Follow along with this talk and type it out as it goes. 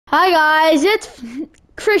Hi guys, it's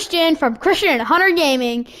Christian from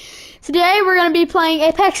Christian&HunterGAMING. Today we're going to be playing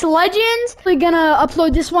Apex Legends. We're going to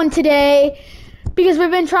upload this one today because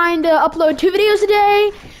we've been trying to upload 2 videos a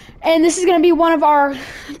day, and this is going to be one of our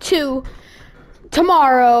 2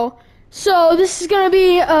 tomorrow. So this is going to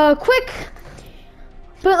be quick,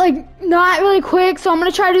 but like not really quick. So I'm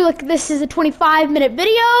going to try to do like this is a 25-minute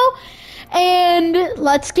video, and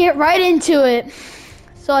let's get right into it.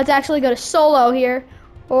 So let's actually go to solo here.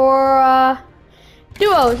 Or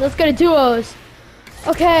duos. Let's go to duos.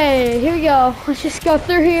 Okay, here we go. Let's just go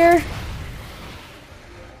through here.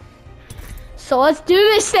 So let's do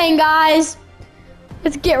this thing, guys.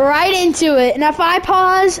 Let's get right into it. And if I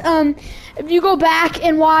pause, if you go back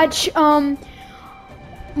and watch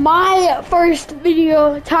my first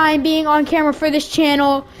video time being on camera for this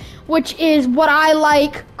channel, which is What I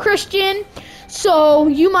Like Christian. So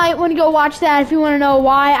you might want to go watch that if you want to know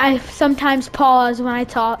why I sometimes pause when I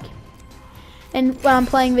talk and when I'm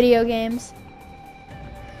playing video games.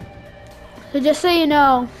 So just so you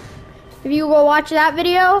know, if you go watch that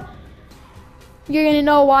video, you're going to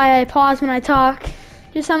know why I pause when I talk.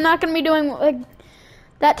 Just I'm not going to be doing like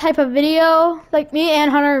that type of video. Like me and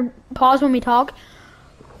Hunter pause when we talk.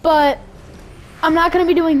 But I'm not going to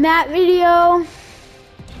be doing that video.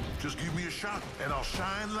 Just give me a shot and I'll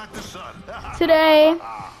shine like the sun. Today.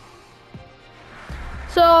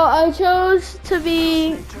 So I chose to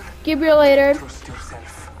be Gabrielator.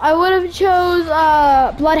 I would have chose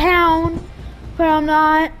Bloodhound, but I'm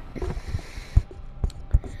not.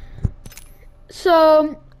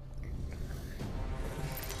 So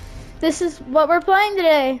this is what we're playing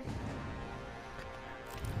today.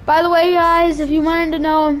 By the way, guys, if you wanted to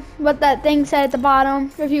know what that thing said at the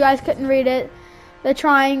bottom, if you guys couldn't read it, the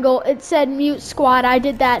triangle, it said mute squad. I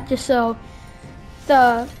did that just so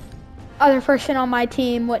the other person on my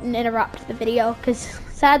team wouldn't interrupt the video, because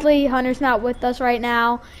sadly Hunter's not with us right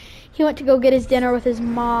now. He went to go get his dinner with his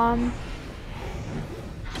mom.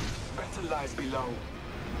 Better lies below.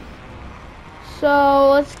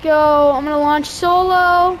 So let's go. I'm gonna launch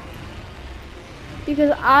solo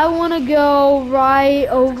because I want to go right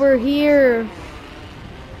over here.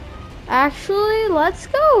 Actually, let's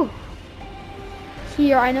go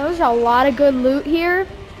here. I know there's a lot of good loot here.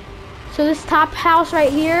 So this top house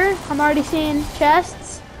right here, I'm already seeing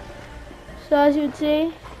chests. So as you can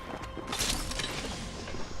see,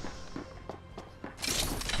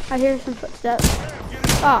 I hear some footsteps.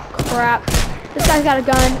 Oh crap. This guy's got a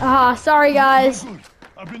gun. Ah, sorry guys.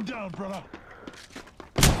 I've been down, brother.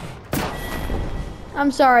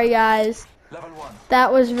 I'm sorry guys. Level 1.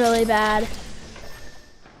 That was really bad.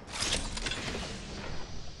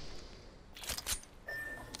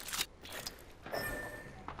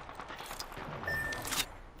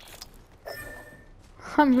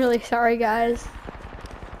 I'm really sorry, guys.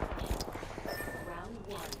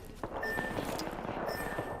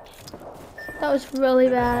 That was really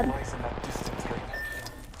bad.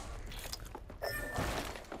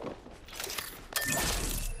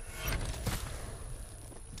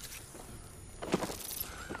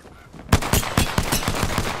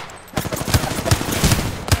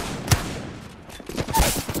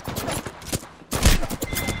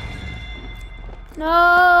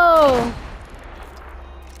 No!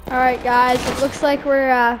 Alright guys, it looks like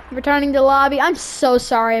we're returning to lobby. I'm so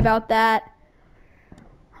sorry about that.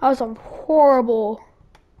 That was a horrible.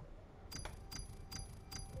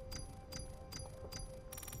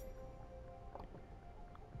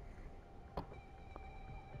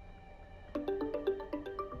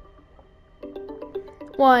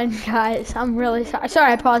 One, guys, I'm really sorry.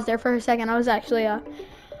 Sorry I paused there for a second. I was actually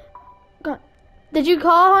Did you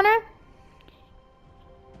call, Hunter?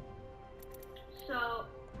 So,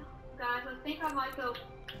 guys, I think I might go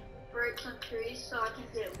break some trees so I can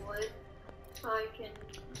get wood, so I can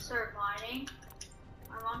start mining.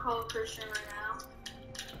 I'm on call with Christian right now.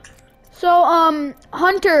 So,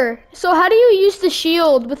 Hunter, so how do you use the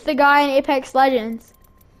shield with the guy in Apex Legends?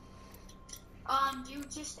 You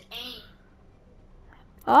just aim.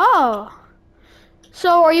 Oh.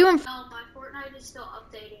 So, are you in... No, my Fortnite is still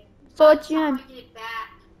updating. So, what's you in? By the time I get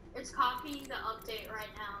back, it's copying the update right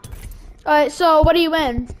now. Alright, so what are you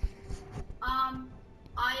in?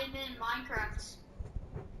 I am in Minecraft.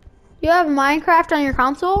 You have Minecraft on your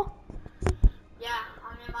console? Yeah,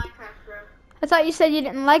 I'm in Minecraft, bro. I thought you said you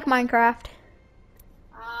didn't like Minecraft.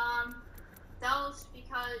 That was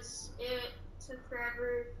because it took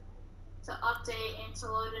forever to update and to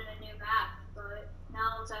load in a new map, but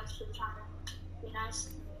now it's actually trying to be nice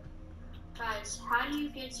to me. Guys, how do you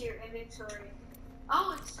get to your inventory?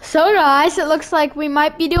 Oh, it's... So guys, it looks like we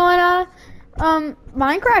might be doing a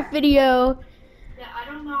Minecraft video. Yeah, I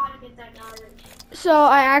don't know how to get that guy. So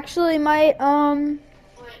I actually might Wait, no.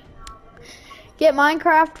 get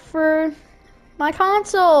Minecraft for my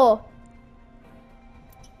console.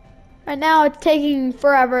 Right now it's taking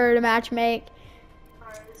forever to matchmake.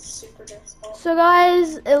 Alright, it's super difficult. So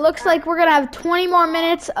guys, it looks like we're gonna have 20 more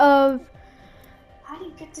minutes of How do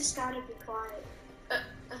you get this guy to be quiet?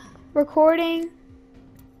 recording.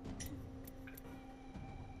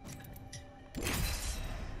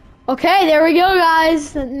 Okay, there we go,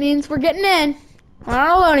 guys. That means we're getting in. We're on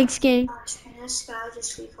a loading screen. Gosh, can this guy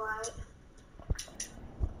just be quiet?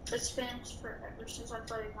 It's been forever since I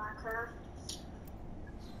played Minecraft.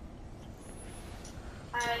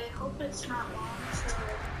 I hope it's not long, so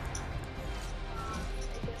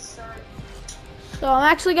I can start. So I'm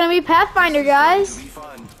actually gonna be Pathfinder, guys. Be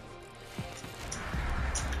fun.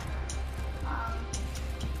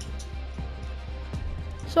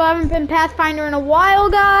 So I haven't been Pathfinder in a while,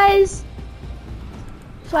 guys.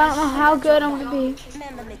 So I don't know how good I'm gonna be.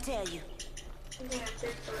 Remember me tell you. Yeah,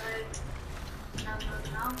 take the leg.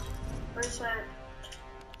 No. Where's that?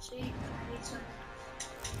 See, I need some.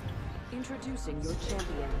 Introducing your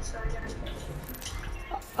champion. Sorry, I gotta finish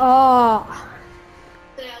it. Oh,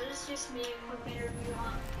 So yeah, this is just me, a quick interview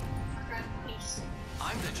on Minecraft Peace.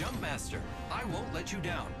 I'm the jump master. I won't let you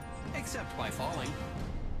down, except by falling.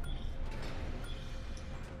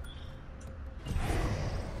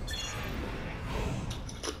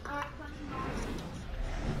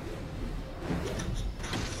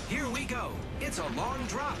 Here we go. It's a long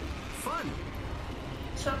drop. Fun.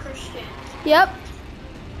 So Christian, yep.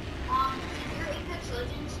 did your Apex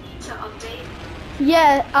Legends need to update?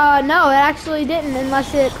 Yeah. No, it actually didn't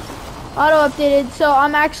unless it auto updated. So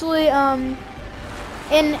I'm actually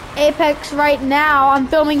in Apex right now. I'm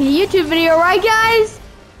filming a YouTube video, right, guys?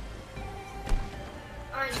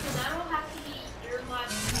 Alright, so that'll have to be your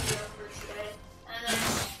last video for today, and then,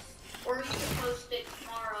 or you can post it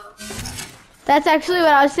tomorrow. That's actually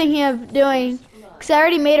what I was thinking of doing. Cause I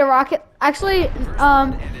already made a rocket. Actually,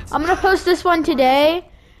 I'm gonna post this one today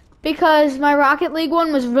because my Rocket League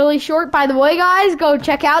one was really short. By the way, guys, go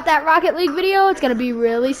check out that Rocket League video. It's gonna be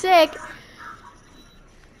really sick.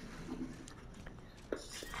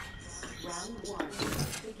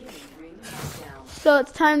 So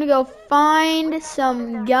it's time to go find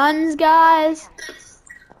some guns, guys.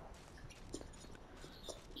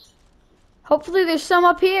 Hopefully there's some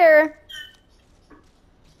up here.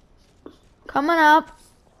 Coming up.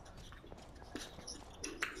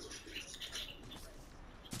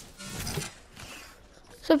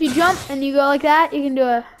 So if you jump and you go like that, you can do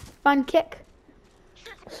a fun kick.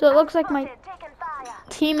 So it looks like my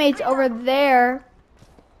teammate's over there,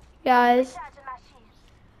 guys.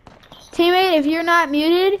 Teammate, if you're not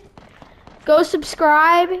muted, go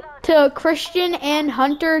subscribe to Christian and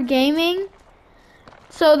Hunter Gaming.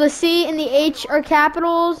 So the C and the H are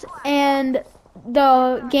capitals and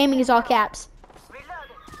the gaming is all caps.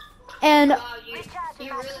 And Wow, you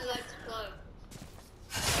really like to play.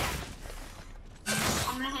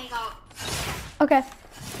 I'm gonna hang out. okay.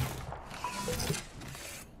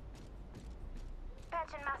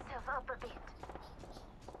 Patching myself up a bit.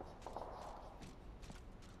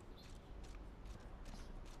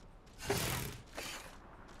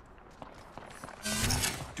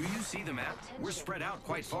 Do you see the map? We're spread out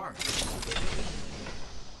quite far. Good.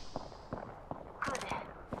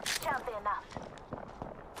 Jump enough.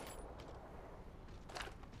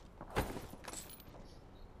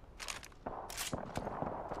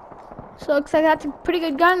 So it looks like that's a pretty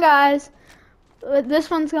good gun, guys. This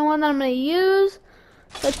one's the one that I'm gonna use.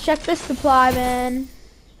 Let's check this supply bin.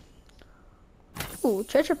 Ooh,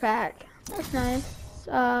 treasure pack. That's nice.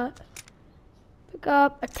 Pick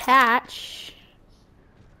up, attach.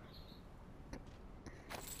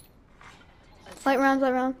 Light rounds,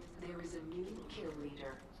 light round. There is a new kill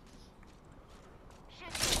leader.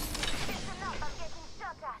 Listen up, I'm getting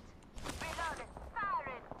shot at. Reloaded,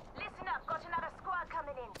 firing. Listen up, got another squad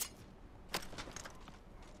coming in.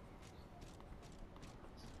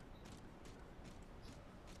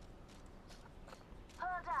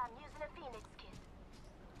 Hold on, using a Phoenix kit.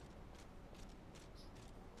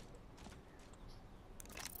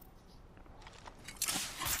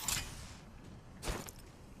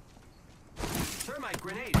 Thermite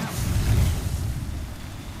grenade out.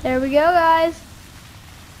 There we go, guys.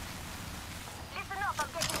 Listen up, I'm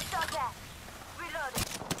getting shot at. Reloaded.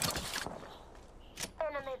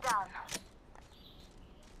 Enemy down.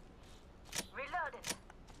 Reloaded.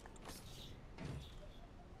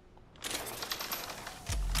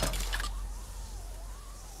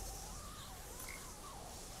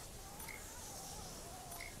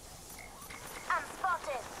 I'm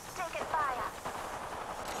spotted. Taking fire.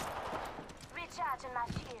 my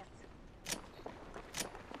shields.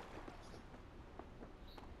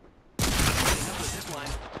 Setting up a zip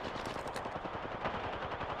line.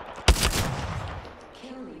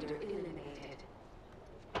 Kill leader eliminated.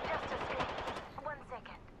 Just escape. 1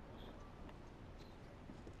 second.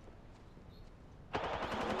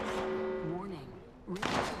 Warning. Ring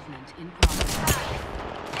movement in progress.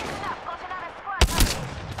 Listen up, got another squad coming.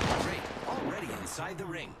 Great. Already inside the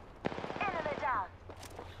ring. Enemy down.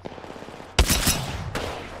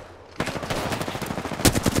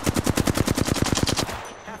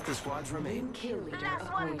 Half the squads remain. Kill leader Last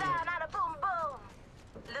one appointed. down and a boom boom.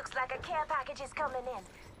 Looks like a care package is coming in.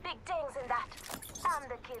 Big things in that. I'm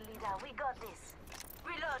the kill leader. We got this.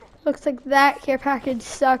 Reload. Looks like that care package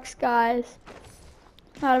sucks, guys.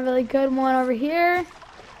 Not a really good one over here.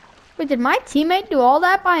 Wait, did my teammate do all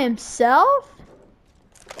that by himself?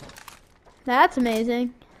 That's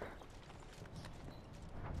amazing.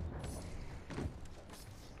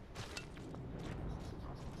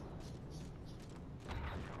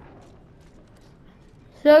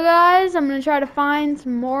 So guys, I'm gonna try to find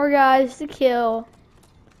some more guys to kill.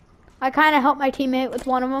 I kind of helped my teammate with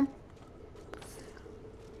one of them.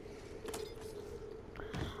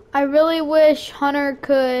 I really wish Hunter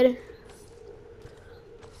could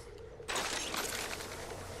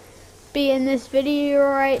be in this video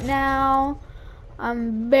right now.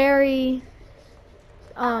 I'm very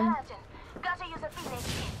Imagine. Gotta use a phoenix.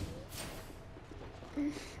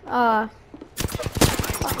 I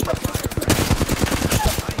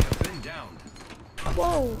have been downed.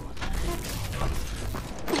 whoa.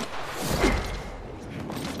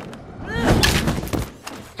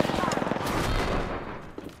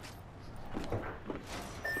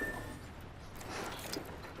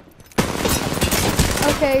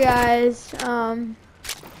 Okay guys,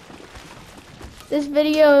 this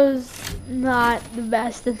video's not the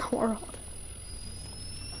best in the world.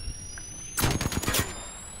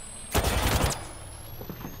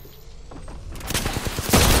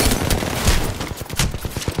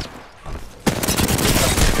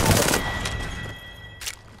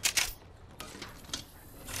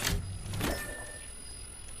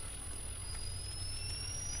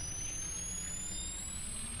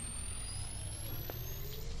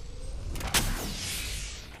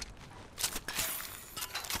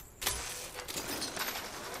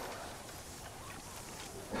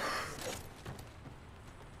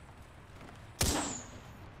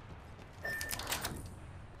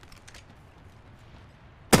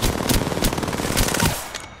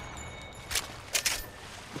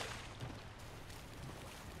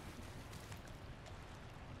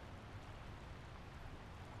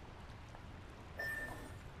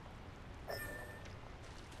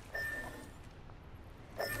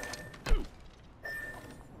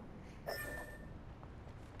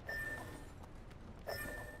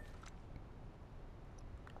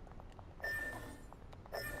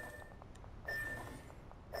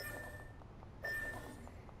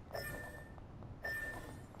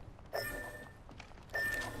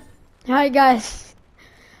 Alright guys,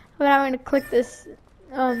 I'm going to click this,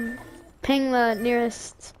 ping the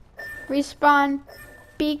nearest respawn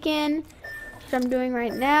beacon, which I'm doing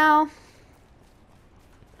right now.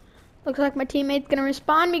 Looks like my teammate's going to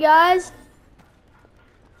respawn me, guys.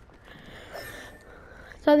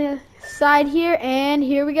 It's on the side here, and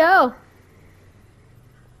here we go.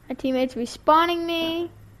 My teammate's respawning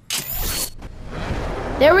me.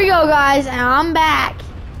 There we go, guys, and I'm back.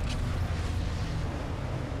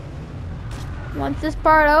 Once this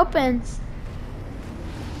part opens.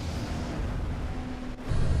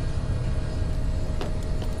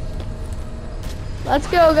 Let's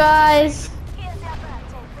go, guys. Here's your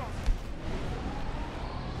birthday present.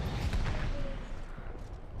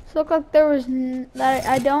 So look like there was that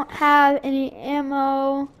I don't have any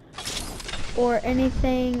ammo or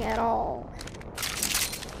anything at all.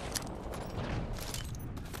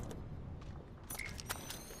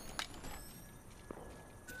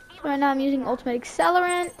 Right now I'm using ultimate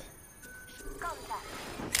accelerant. Contact.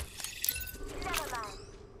 Never mind.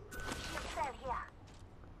 You fell here.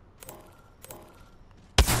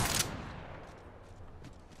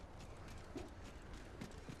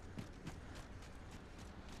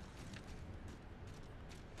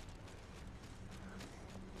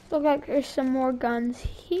 Look like there's some more guns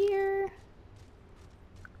here.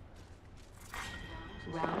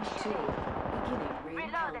 Round 2. Beginning ring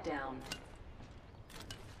Reloaded. countdown.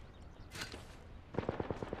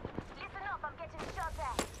 Listen up, I'm getting shot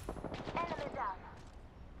at. Enemy down.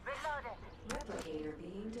 Reloaded. Replicator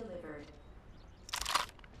being delivered.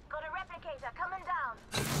 Got a replicator coming down.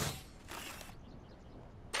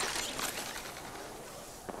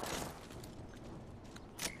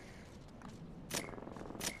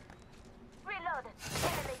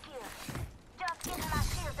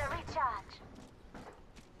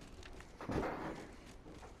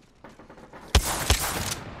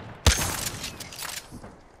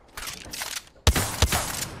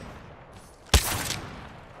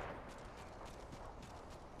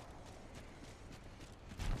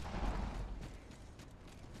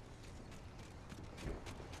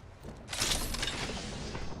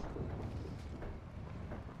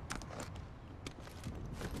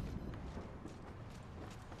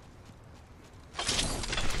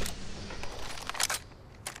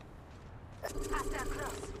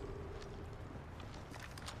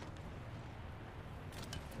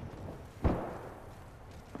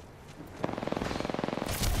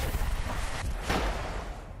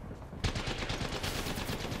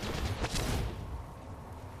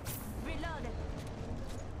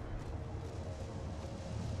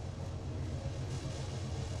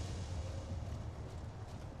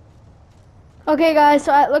 Okay, guys,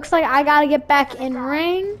 so it looks like I gotta get back in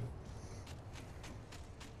ring.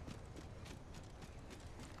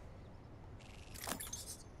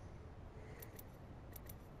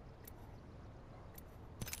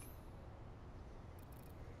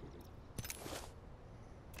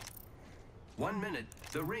 One minute.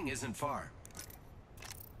 The ring isn't far.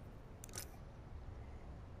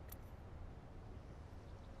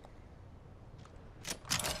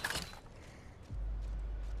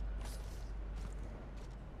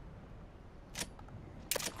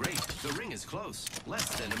 Great. The ring is close. Less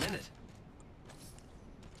than a minute.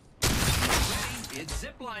 Ready? It's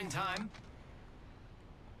zipline time.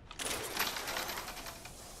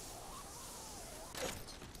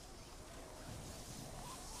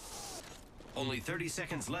 Only 30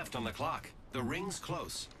 seconds left on the clock. The ring's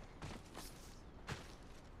close.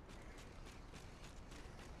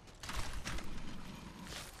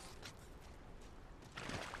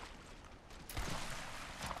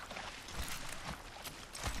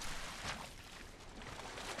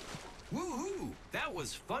 Woohoo! That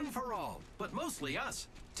was fun for all, but mostly us.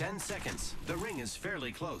 10 seconds. The ring is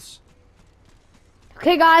fairly close.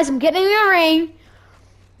 Okay, guys, I'm getting in the ring.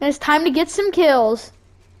 And it's time to get some kills.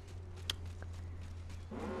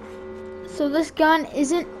 So this gun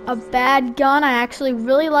isn't a bad gun. I actually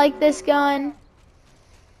really like this gun.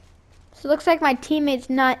 So it looks like my teammate's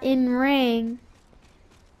not in ring.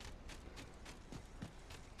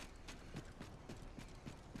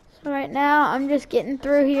 So right now, I'm just getting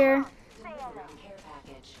through here. Say hello. Care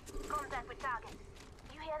package. Contact with target.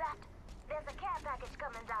 You hear that? There's a care package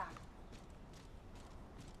coming down.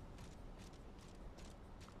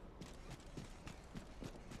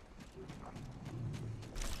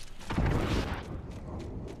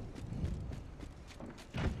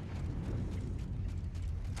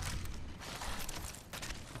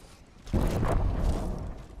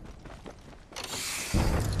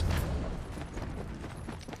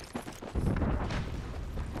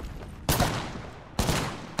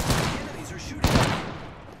 Enemies are shooting. Down.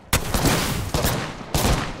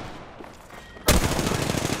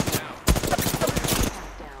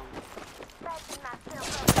 Down. Patching myself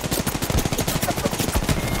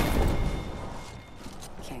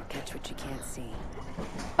Can't catch what you can't see.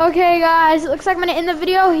 Okay, guys, it looks like I'm gonna end the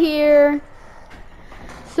video here.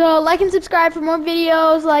 So like and subscribe for more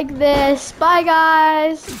videos like this. Bye,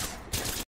 guys.